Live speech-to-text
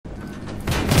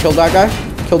Kill that guy.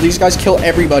 Kill these guys. Kill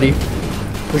everybody.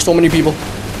 There's so many people.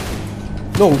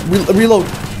 No, reload.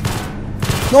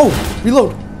 No,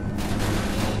 reload.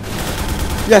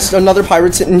 Yes, another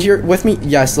pirate sitting here with me.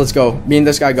 Yes, let's go. Me and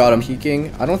this guy got him.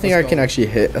 Peeking. I don't think I can actually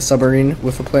hit a submarine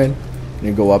with a plane.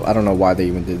 And go up. I don't know why they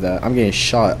even did that. I'm getting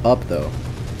shot up though.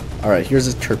 Alright, here's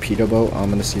a torpedo boat. I'm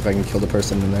gonna see if I can kill the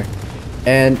person in there.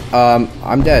 And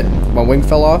I'm dead. My wing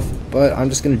fell off, but I'm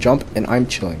just gonna jump and I'm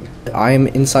chilling. I am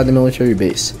inside the military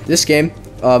base. This game,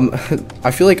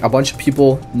 I feel like a bunch of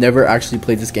people never actually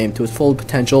played this game to its full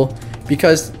potential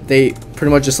because they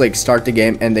pretty much just like start the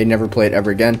game and they never play it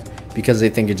ever again because they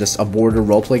think it's just a border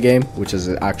roleplay game, which is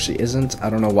it actually isn't. I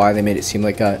don't know why they made it seem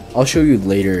like that. I'll show you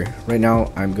later. Right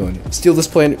now, I'm going to steal this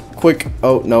plane quick.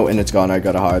 Oh, no, and it's gone. I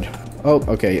gotta hide. Oh,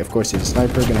 okay, of course he's a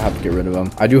sniper. Gonna have to get rid of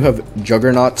him. I do have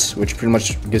juggernauts, which pretty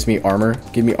much gives me armor.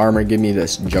 Give me armor, give me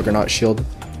this juggernaut shield.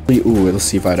 Ooh, let's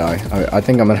see if I die. I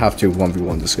think I'm gonna have to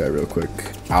 1v1 this guy real quick.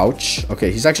 Ouch.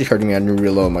 Okay, he's actually hurting me. I need to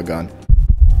reload my gun.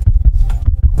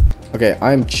 Okay,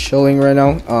 I'm chilling right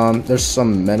now. There's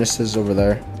some menaces over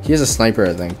there. He has a sniper,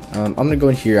 I think. I'm gonna go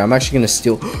in here. I'm actually gonna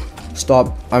steal.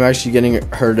 Stop. I'm actually getting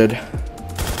hurted.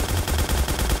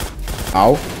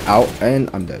 Ow. Ow. And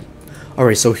I'm dead.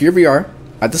 Alright, so here we are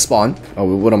at the spawn.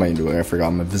 Oh, what am I doing? I forgot.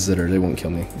 I'm a visitor. They won't kill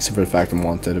me. Except for the fact I'm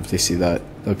wanted. If they see that,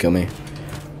 they'll kill me.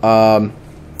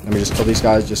 Let me just kill these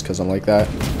guys just because I'm like that.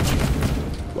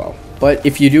 Wow. But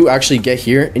if you do actually get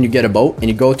here and you get a boat and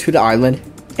you go to the island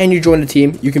and you join the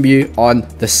team, you can be on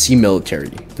the sea military.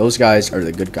 Those guys are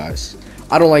the good guys.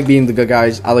 I don't like being the good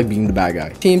guys. I like being the bad guy.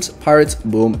 Teams, pirates,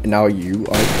 boom, and now you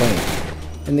are playing.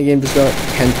 And the game just got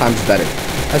 10 times better.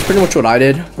 That's pretty much what I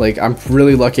did. Like, I'm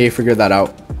really lucky I figured that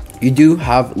out. You do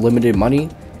have limited money,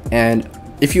 and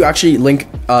if you actually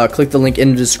click the link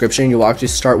in the description, you'll actually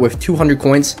start with 200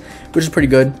 coins, which is pretty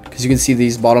good because you can see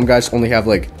these bottom guys only have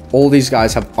like, all these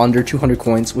guys have under 200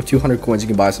 coins. With 200 coins, you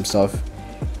can buy some stuff.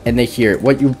 And they here,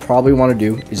 what you probably want to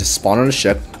do is just spawn on a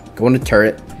ship, go in a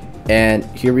turret, and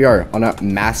here we are on a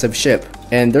massive ship.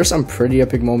 And there's some pretty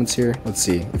epic moments here. Let's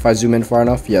see if I zoom in far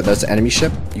enough. Yeah, that's an enemy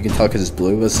ship. You can tell because it's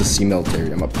blue. It's the sea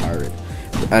military. I'm a pirate.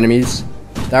 The enemies.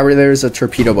 That right there is a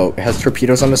torpedo boat. It has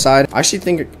torpedoes on the side. I actually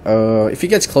think if he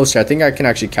gets closer, I think I can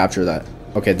actually capture that.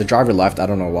 Okay, the driver left. I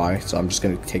don't know why, so I'm just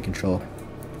gonna take control.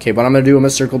 Okay, what I'm gonna do, I'm gonna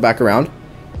circle back around,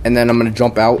 and then I'm gonna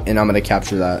jump out and I'm gonna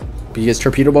capture that. Because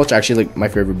torpedo boats are actually like my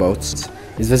favorite boats.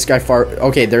 Is this guy far?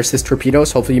 Okay, there's his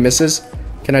torpedoes. Hopefully he misses.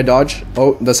 Can I dodge?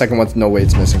 Oh, the second one's no way,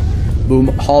 it's missing. Boom,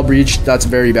 hull breach. That's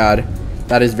very bad.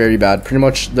 That is very bad. Pretty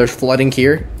much there's flooding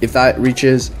here. If that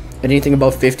reaches anything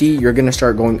above 50, you're gonna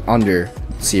start going under.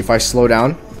 Let's see if I slow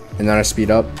down and then I speed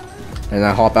up and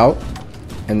I hop out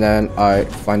and then I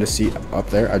find a seat up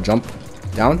there. I jump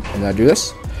down and I do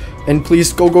this. And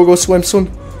please go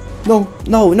swim.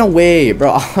 No way,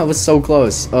 bro. I was so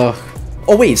close. Ugh.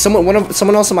 Oh wait, someone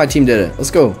else on my team did it.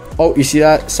 Let's go. Oh, you see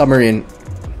that submarine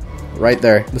right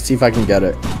there? Let's see if I can get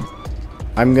it.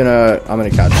 I'm gonna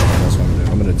catch it. That's what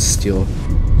I'm gonna do.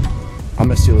 I'm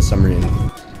gonna steal the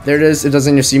submarine. There it is. It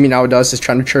doesn't even see me now. It does. It's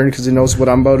trying to turn because it knows what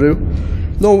I'm about to do.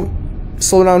 No,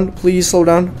 slow down. Please slow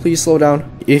down. Please slow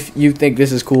down. If you think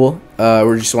this is cool,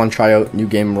 or just want to try out new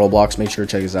game Roblox, make sure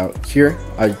to check us out. Here,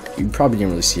 you probably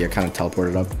didn't really see. I kind of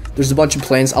teleported up. There's a bunch of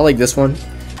planes. I like this one.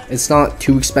 It's not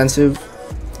too expensive.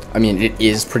 I mean, it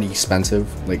is pretty expensive.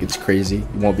 Like, it's crazy.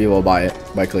 You won't be able to buy it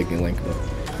by clicking the link, but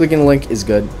clicking the link is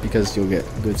good because you'll get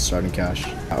good starting cash.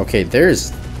 Okay,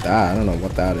 there's that. I don't know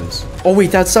what that is. Oh wait,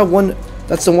 that's that one.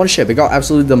 That's the one ship. It got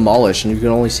absolutely demolished, and you can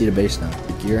only see the base now.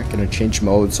 The gear. Gonna change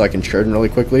mode so I can churn really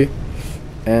quickly.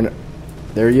 And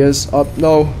there he is. Up.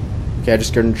 No. Okay, I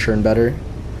just couldn't churn better.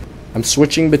 I'm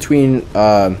switching between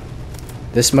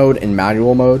this mode and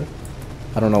manual mode.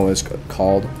 I don't know what it's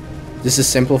called. This is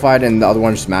simplified, and the other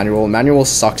one's manual. Manual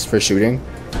sucks for shooting,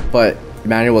 but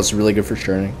manual is really good for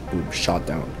churning. Ooh, shot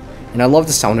down. And I love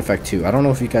the sound effect too. I don't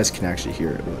know if you guys can actually hear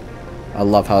it, but I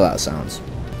love how that sounds.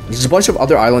 There's a bunch of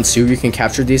other islands too. You can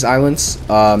capture these islands.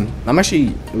 I'm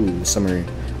actually... Ooh, submarine.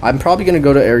 I'm probably going to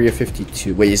go to Area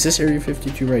 52. Wait, is this Area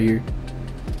 52 right here?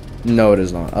 No, it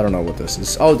is not. I don't know what this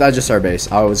is. Oh, that's just our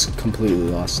base. I was completely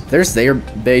lost. There's their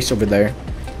base over there.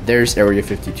 There's Area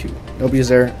 52. Nobody's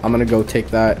there. I'm going to go take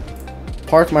that.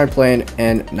 Park my plane.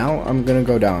 And now I'm going to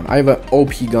go down. I have an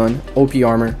OP gun. OP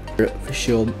armor.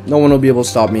 Shield. No one will be able to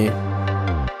stop me.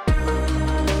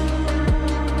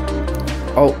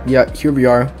 Oh, yeah. Here we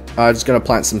are. Just gonna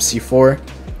plant some C4.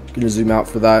 Gonna zoom out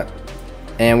for that.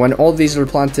 And when all these are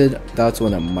planted, that's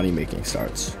when the money making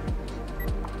starts.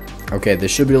 Okay,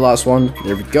 this should be the last one.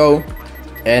 There we go.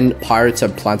 And pirates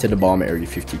have planted a bomb at Area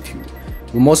 52.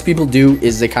 What most people do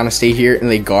is they kind of stay here and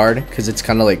they guard because it's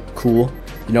kind of like cool.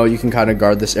 you know, you can kind of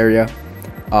guard this area.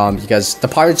 Because the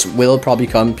pirates will probably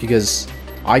come, because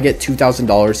I get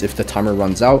 $2,000 if the timer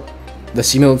runs out. The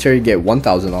sea military get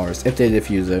 $1,000 if they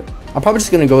defuse it. I'm probably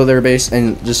just gonna go to their base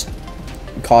and just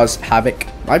cause havoc.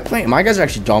 My guys are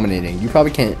actually dominating. You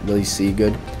probably can't really see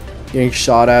good. Getting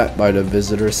shot at by the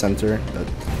visitor center.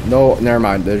 No, never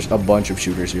mind. There's a bunch of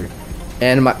shooters here,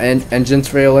 and my engine's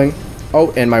failing.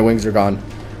 Oh, and my wings are gone.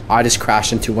 I just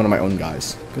crashed into one of my own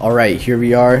guys. All right, here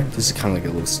we are. This is kind of like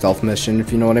a little stealth mission,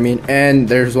 if you know what I mean. And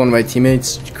there's one of my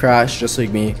teammates crashed just like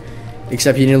me,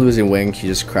 except he didn't lose a wing. He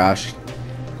just crashed.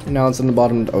 And now it's in the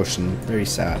bottom of the ocean. Very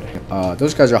sad.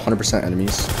 Those guys are 100%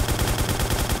 enemies.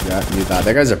 Yeah, I knew that.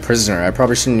 That guy's a prisoner. I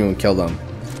probably shouldn't even kill them.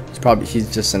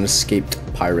 He's just an escaped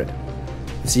pirate.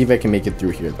 Let's see if I can make it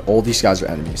through here. All these guys are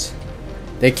enemies.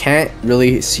 They can't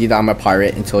really see that I'm a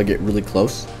pirate until I get really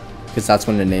close, because that's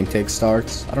when the name tag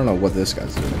starts. I don't know what this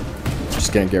guy's doing.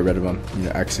 Just gonna get rid of him. You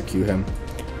know, execute him.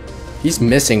 He's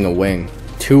missing a wing.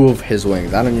 2 of his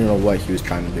wings. I don't even know what he was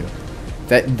trying to do.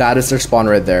 That is their spawn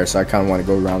right there, so I kind of want to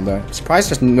go around that. I'm surprised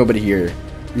there's nobody here.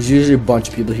 There's usually a bunch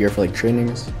of people here for like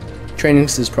trainings.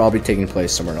 Trainings is probably taking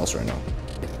place somewhere else right now.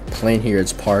 Plane here,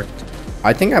 it's parked.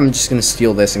 I think I'm just gonna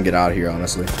steal this and get out of here,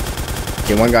 honestly.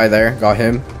 Okay, one guy there, got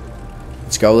him.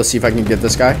 Let's go. Let's see if I can get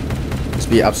this guy. Just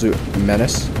be absolute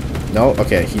menace. No,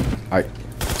 okay,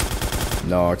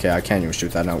 no, okay, I can't even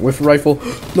shoot that now. With a rifle,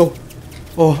 no.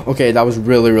 Oh, okay, that was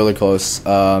really, really close.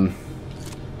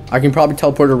 I can probably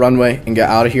teleport a runway and get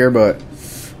out of here, but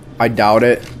I doubt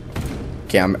it.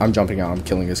 Okay, I'm jumping out. I'm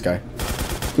killing this guy.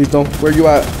 Please no. Where you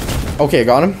at? Okay,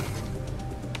 got him.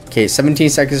 Okay, 17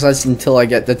 seconds left until I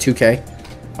get the 2K.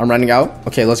 I'm running out.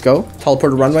 Okay, let's go.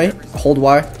 Teleport a runway. Hold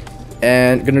Y.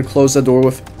 And gonna close the door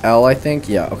with L, I think.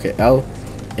 Yeah, okay, L.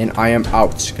 And I am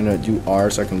out. Gonna do R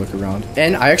so I can look around.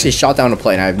 And I actually shot down a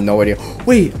plane. I have no idea.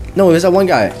 Wait, no, there's that one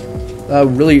guy.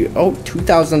 Really, oh,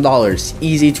 $2,000.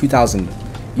 Easy 2,000.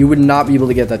 You would not be able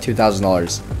to get that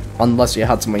 $2,000 unless you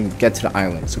had someone get to the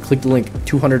island. So click the link.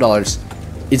 $200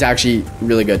 is actually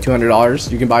really good.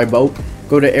 $200. You can buy a boat,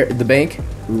 go to the bank,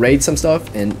 raid some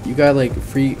stuff, and you got like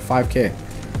free 5K.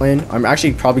 Plane. I'm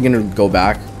actually probably gonna go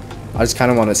back. I just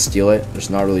kind of want to steal it. There's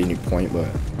not really any point, but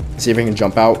see if I can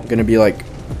jump out. Gonna be like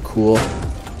cool.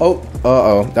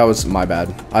 Oh, that was my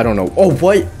bad. I don't know. Oh,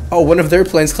 what? Oh, one of their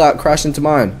planes crashed into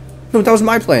mine. No, that was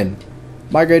my plane.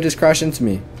 My guy just crashed into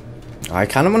me. I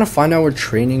kind of want to find out where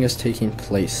training is taking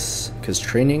place, because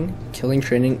killing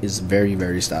training is very,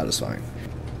 very satisfying.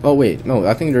 Oh wait, no,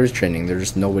 I think there is training. There's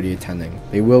just nobody attending.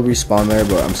 They will respawn there,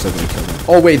 but I'm still gonna kill them.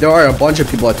 Oh wait, there are a bunch of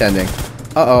people attending.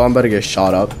 I'm about to get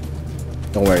shot up.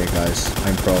 Don't worry, guys.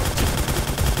 I'm pro.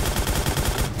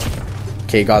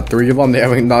 Okay, got 3 of them. They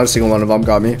haven't, not a single one of them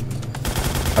got me.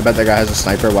 I bet that guy has a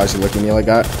sniper. Why is he looking at me like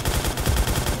that?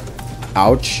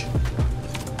 Ouch.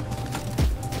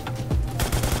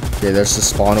 Okay, there's the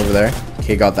spawn over there.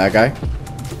 Okay, got that guy.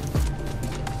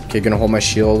 Okay, gonna hold my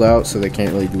shield out so they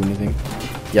can't really do anything.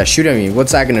 Yeah, shoot at me.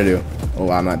 What's that gonna do? Oh,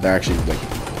 I'm not. They're actually like,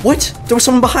 what? There was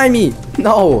someone behind me.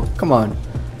 No, come on.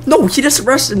 No, he just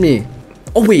arrested me.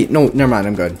 Oh wait, no, never mind.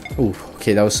 I'm good. Oh,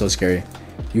 okay, that was so scary.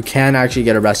 You can actually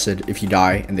get arrested if you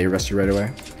die and they arrest you right away.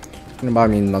 I'm gonna buy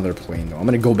me another plane though. I'm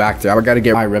gonna go back there. I gotta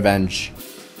get my revenge.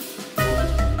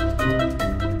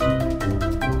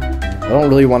 I don't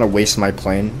really want to waste my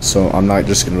plane, so I'm not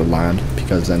just gonna land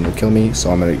because then they'll kill me. So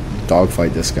I'm gonna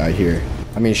dogfight this guy here.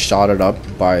 I mean, shot it up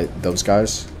by those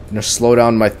guys. I'm gonna slow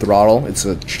down my throttle. It's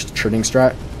a turning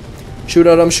strat. Shoot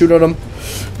at him, shoot at him.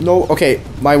 No, okay,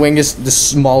 my wing is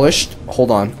demolished. Hold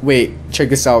on, wait, check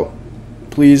this out.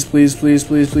 Please, please, please,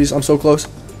 please, please. I'm so close.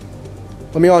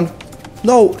 Let me on.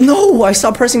 No, no, I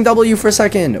stopped pressing W for a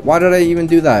second. Why did I even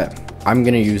do that? I'm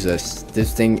gonna use this.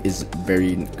 This thing is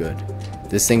very good.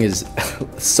 This thing is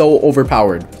so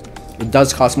overpowered. It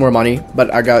does cost more money,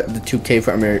 but I got the 2K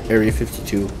from Area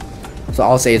 52. So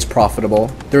I'll say it's profitable.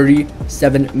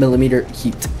 37mm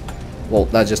heat. Well,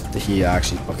 that's just the heat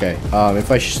actually. Okay,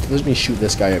 if let me shoot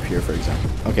this guy up here, for example.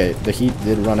 Okay, the heat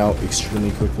did run out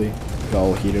extremely quickly. Got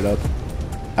all heated up.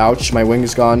 Ouch, my wing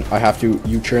is gone. I have to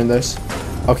U-turn this.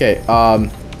 Okay,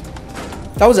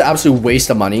 that was an absolute waste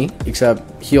of money,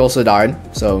 except he also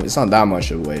died, so it's not that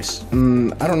much of a waste.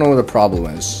 I don't know what the problem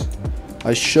is.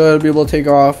 I should be able to take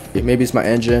off. Maybe it's my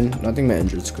engine. I think my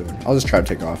engine's good. I'll just try to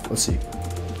take off. Let's see.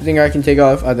 You think I can take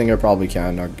off? I think I probably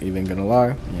can, not even gonna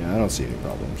lie. Yeah, I don't see any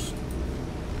problems.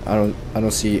 I don't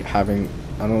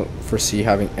foresee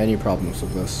having any problems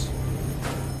with this.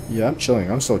 Yeah, I'm chilling.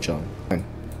 I'm still chilling.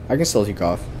 I can still take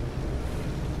off.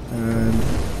 And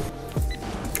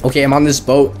okay, I'm on this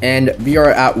boat and we are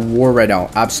at war right now.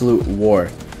 Absolute war.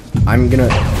 I'm gonna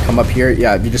come come up here.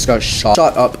 Yeah, you just got shot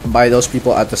up by those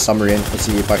people at the submarine. Let's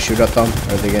see if I shoot at them.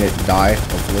 Are they gonna die?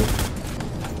 Hopefully.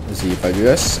 Let's see if I do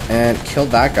this and kill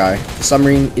that guy. The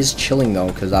submarine is chilling though,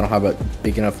 because I don't have a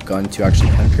big enough gun to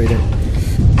actually penetrate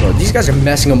it. Bro, these guys are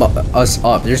messing us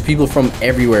up. There's people from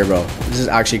everywhere, bro. This is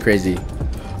actually crazy.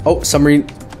 Oh, submarine.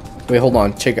 Wait, hold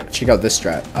on. Check out this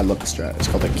strat. I love this strat. It's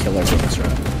called the kill everyone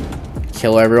strat.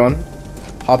 Kill everyone.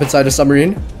 Hop inside a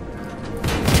submarine.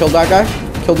 Kill that guy.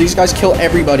 Kill these guys. Kill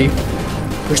everybody.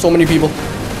 There's so many people.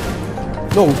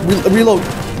 No, reload.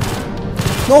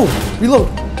 No, reload.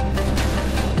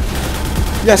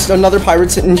 Yes, another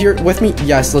pirate sitting here with me.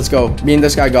 Yes, let's go. Me and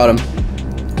this guy got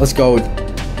him. Let's go.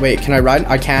 Wait, can I ride?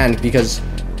 I can because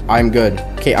I'm good.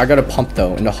 Okay, I got a pump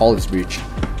though in the Hollis Breach.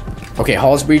 Okay,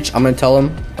 Hollis Breach. I'm gonna tell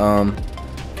him.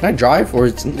 Can I drive or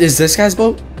is this guy's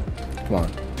boat? Come on.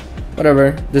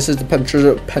 Whatever. This is the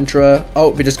Pentra. Oh,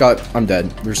 we just got. I'm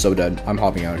dead. We're so dead. I'm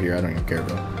hopping out of here. I don't even care,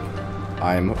 bro.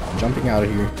 I'm jumping out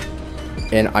of here,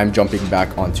 and I'm jumping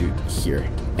back onto here,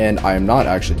 and I am not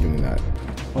actually doing that.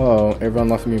 Oh, everyone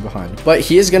left me behind. But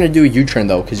he is gonna do a U-turn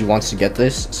though, because he wants to get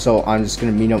this. So I'm just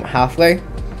gonna meet him halfway.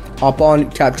 Hop on,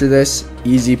 capture this,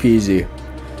 easy peasy.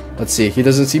 Let's see. He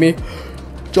doesn't see me.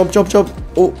 Jump, jump, jump.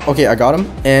 Oh, okay, I got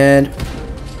him. And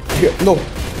here, no.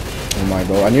 Oh my,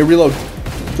 bro. I need to reload.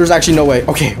 There's actually no way.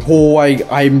 Okay. Oh,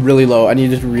 I'm really low. I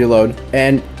needed to reload.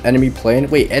 And enemy plane.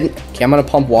 Wait, and okay, I'm gonna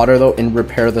pump water though and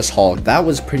repair this hull. That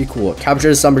was pretty cool. Capture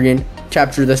the submarine.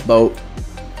 Capture this boat.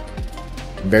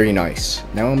 Very nice.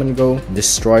 Now I'm gonna go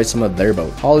destroy some of their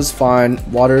boat. Hull is fine.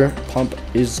 Water pump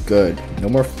is good. No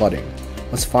more flooding.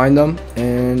 Let's find them.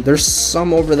 And there's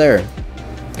some over there.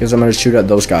 Because I'm gonna shoot at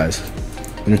those guys.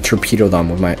 I'm gonna torpedo them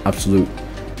with my absolute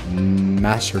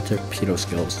master torpedo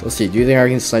skills. Let's see. Do you think I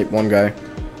can snipe one guy?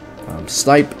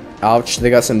 Snipe. Ouch. They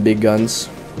got some big guns.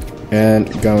 And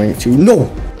going to...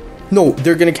 No! No,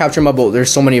 they're gonna capture my boat.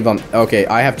 There's so many of them. Okay,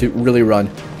 I have to really run.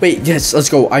 Wait, yes, let's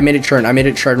go. I made it churn. I made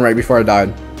it churn right before I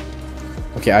died.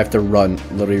 Okay, I have to run.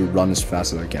 Literally run as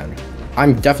fast as I can.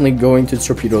 I'm definitely going to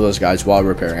torpedo those guys while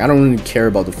repairing. I don't really care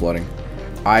about the flooding.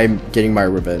 I'm getting my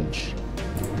revenge.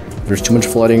 There's too much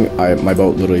flooding. My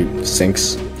boat literally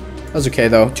sinks. That's okay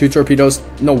though. 2 torpedoes.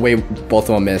 No way both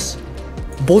of them missed.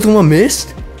 Both of them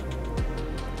missed?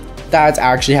 That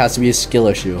actually has to be a skill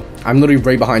issue. I'm literally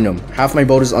right behind them. Half my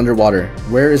boat is underwater.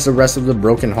 Where is the rest of the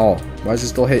broken hull? Why does it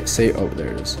still say, oh,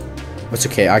 there it is. It's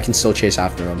okay. I can still chase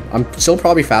after them. I'm still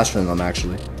probably faster than them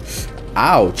actually.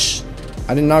 Ouch.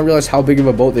 I did not realize how big of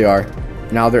a boat they are.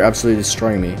 Now they're absolutely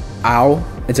destroying me. Ow.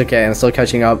 It's okay. I'm still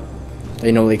catching up.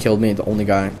 They know they killed me, the only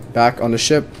guy. Back on the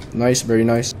ship. Nice, very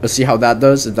nice. Let's see how that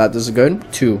does. If that does good.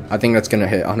 2. I think that's gonna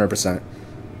hit 100%.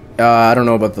 I don't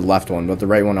know about the left one, but the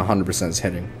right one 100% is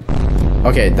hitting.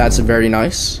 Okay, that's very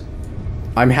nice.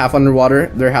 I'm half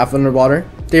underwater. They're half underwater.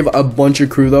 They have a bunch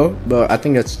of crew though, but I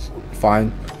think that's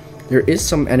fine. There is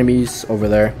some enemies over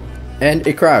there. And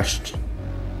it crashed.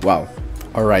 Wow.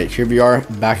 Alright, here we are.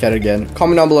 Back at it again.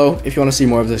 Comment down below if you want to see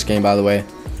more of this game, by the way.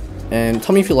 And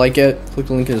tell me if you like it. Click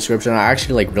the link in the description. I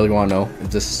actually really want to know if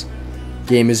this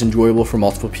game is enjoyable for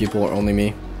multiple people or only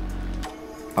me.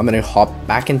 I'm gonna hop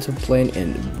back into the plane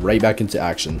and right back into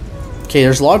action. Okay,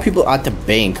 there's a lot of people at the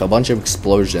bank. A bunch of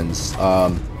explosions. I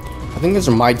think those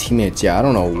are my teammates. Yeah, I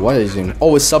don't know what is in.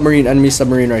 Oh, a submarine, enemy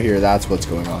submarine right here. That's what's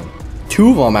going on. 2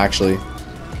 of them actually.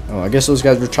 Oh, I guess those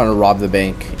guys were trying to rob the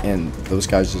bank, and those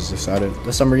guys just decided.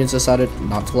 The submarines decided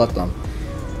not to let them.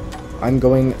 I'm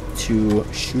going to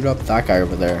shoot up that guy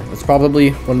over there. That's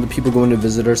probably one of the people going to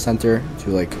visitor center to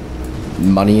like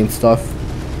money and stuff,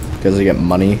 because they get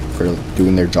money for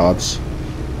doing their jobs.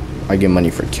 I get money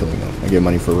for killing them. I get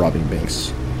money for robbing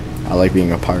banks. I like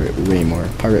being a pirate way more.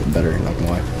 Pirate better, not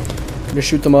gonna lie. I'm gonna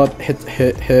shoot them up.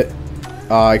 Hit.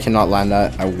 I cannot land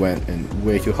that. I went in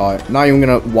way too high. Not even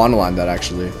gonna want to land that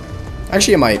actually.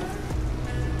 Actually, I might.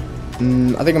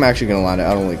 I think I'm actually gonna land it.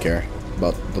 I don't really care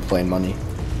about the plane money.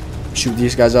 Shoot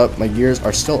these guys up. My gears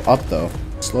are still up though.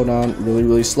 Slow down,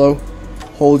 really slow.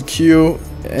 Hold Q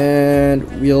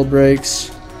and wheel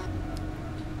brakes.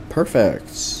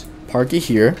 Perfect. Park it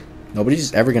here.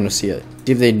 Nobody's ever gonna see it.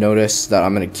 See if they notice that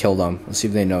I'm gonna kill them. Let's see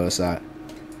if they notice that.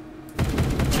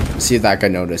 Let's see if that guy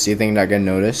noticed. Do you think that guy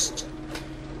noticed?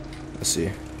 Let's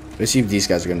see. Let's see if these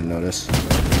guys are gonna notice. Do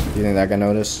you think that guy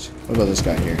noticed? What about this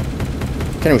guy here?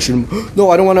 Can I shoot him? No,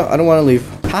 I don't wanna leave.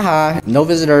 Haha. No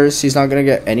visitors. He's not gonna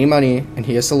get any money, and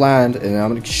he has to land. And I'm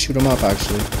gonna shoot him up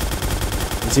actually.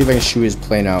 Let's see if I can shoot his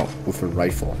plane out with a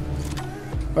rifle.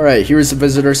 All right, here's the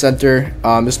visitor center.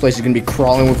 This place is gonna be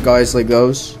crawling with guys like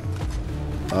those.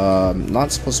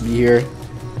 Not supposed to be here.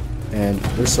 And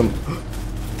there's some.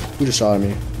 Who just shot at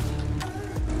me?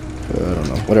 I don't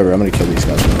know. Whatever, I'm gonna kill these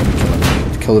guys. I'm gonna kill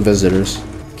them. Kill the visitors.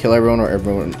 Kill everyone or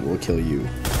everyone will kill you.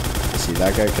 Let's see,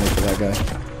 that guy, can I kill that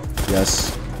guy?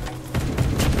 Yes.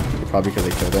 Probably because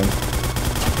they killed him.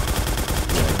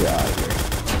 Yeah, get out of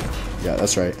here. Yeah,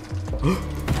 that's right.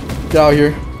 Get out of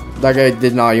here. That guy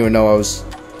did not even know I was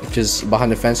just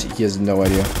behind the fence. He has no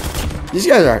idea. These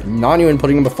guys are not even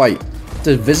putting up a fight.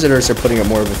 The visitors are putting up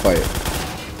more of a fight.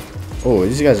 Oh,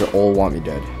 these guys are all want me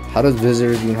dead. How does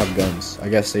visitors even have guns? I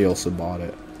guess they also bought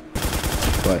it.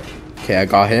 But, okay, I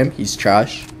got him. He's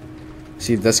trash.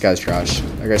 See, this guy's trash.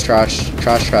 That guy's trash.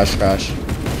 Trash, trash, trash.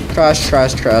 Trash,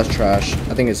 trash, trash, trash.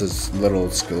 I think it's a little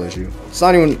skill issue. It's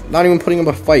not even putting up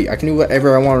a fight. I can do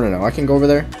whatever I want right now. I can go over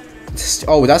there.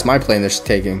 Oh, that's my plane they're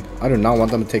taking. I do not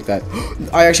want them to take that.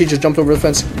 I actually just jumped over the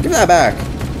fence. Give that back.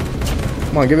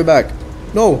 Come on, give it back.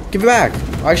 No, give it back.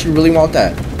 I actually really want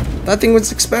that. That thing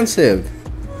was expensive.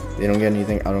 They don't get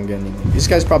anything. I don't get anything. These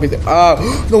guys probably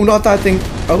no, not that thing.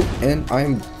 Oh, and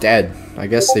I'm dead. I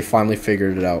guess they finally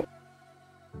figured it out.